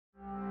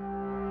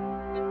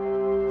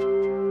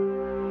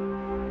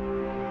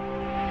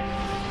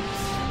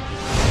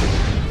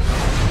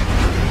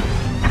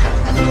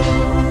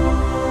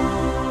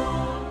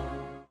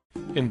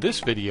In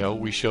this video,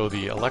 we show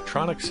the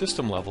Electronic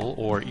System Level,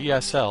 or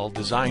ESL,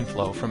 design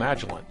flow from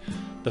Agilent,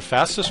 the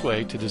fastest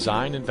way to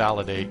design and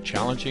validate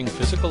challenging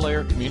physical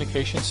layer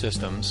communication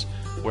systems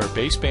where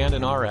baseband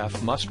and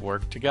RF must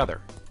work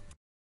together.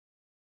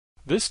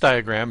 This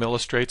diagram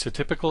illustrates a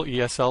typical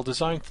ESL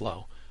design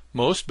flow.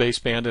 Most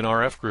baseband and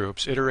RF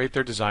groups iterate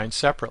their designs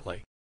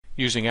separately.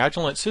 Using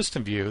Agilent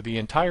SystemVue, the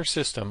entire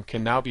system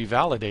can now be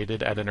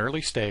validated at an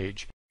early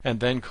stage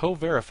and then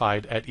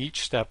co-verified at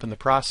each step in the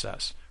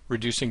process,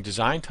 reducing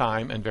design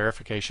time and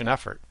verification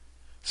effort.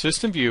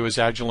 SystemVue is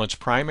Agilent's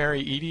primary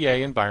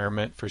EDA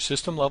environment for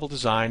system-level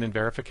design and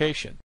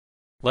verification.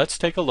 Let's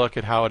take a look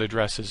at how it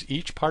addresses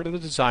each part of the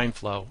design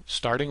flow,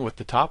 starting with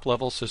the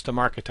top-level system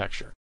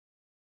architecture.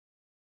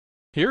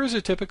 Here is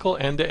a typical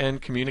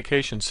end-to-end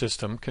communication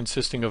system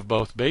consisting of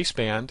both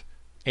baseband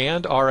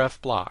and RF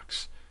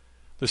blocks.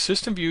 The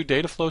SystemVue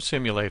data flow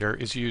simulator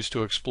is used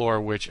to explore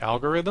which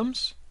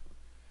algorithms,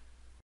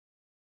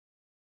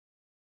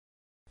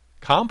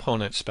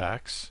 component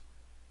specs,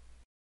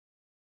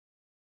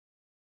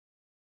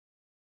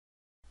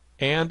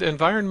 and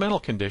environmental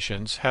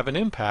conditions have an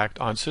impact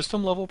on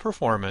system-level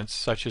performance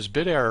such as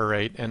bit error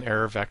rate and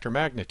error vector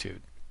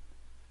magnitude.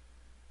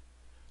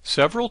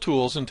 Several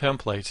tools and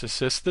templates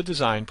assist the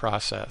design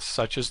process,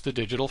 such as the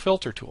digital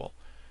filter tool.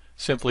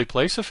 Simply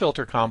place a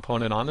filter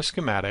component on the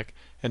schematic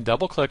and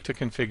double-click to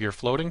configure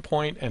floating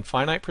point and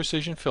finite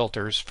precision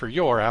filters for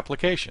your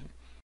application.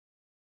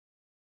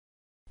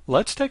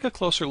 Let's take a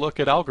closer look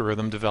at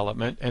algorithm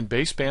development and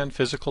baseband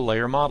physical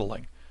layer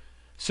modeling.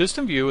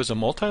 SystemVue is a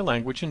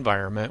multi-language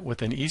environment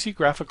with an easy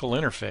graphical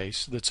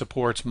interface that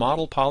supports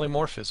model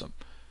polymorphism.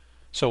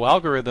 So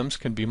algorithms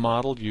can be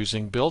modeled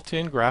using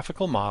built-in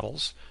graphical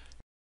models,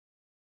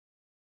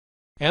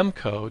 M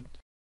code,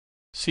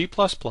 C++,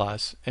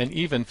 and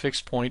even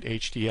fixed-point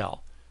HDL.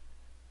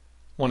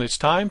 When it's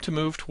time to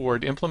move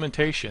toward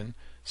implementation,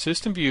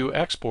 SystemVue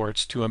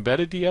exports to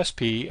embedded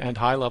DSP and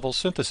high-level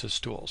synthesis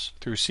tools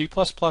through C++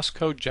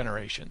 code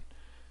generation.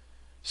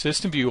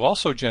 SystemVue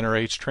also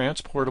generates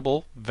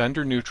transportable,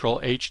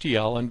 vendor-neutral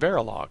HDL and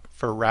Verilog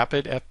for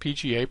rapid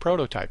FPGA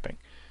prototyping.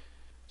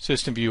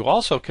 SystemVue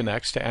also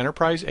connects to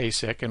enterprise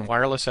ASIC and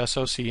wireless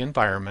SoC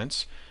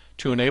environments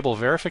to enable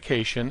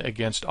verification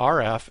against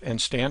RF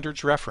and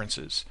standards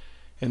references.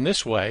 In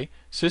this way,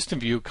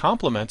 SystemVue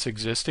complements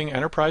existing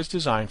enterprise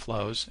design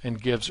flows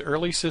and gives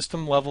early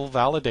system-level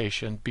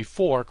validation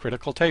before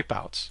critical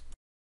tapeouts.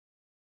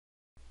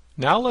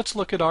 Now let's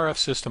look at RF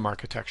system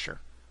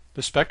architecture.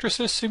 The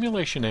SpectraSys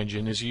simulation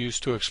engine is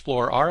used to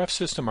explore RF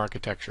system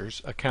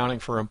architectures, accounting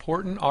for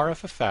important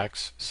RF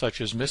effects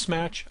such as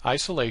mismatch,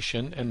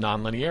 isolation, and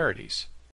nonlinearities.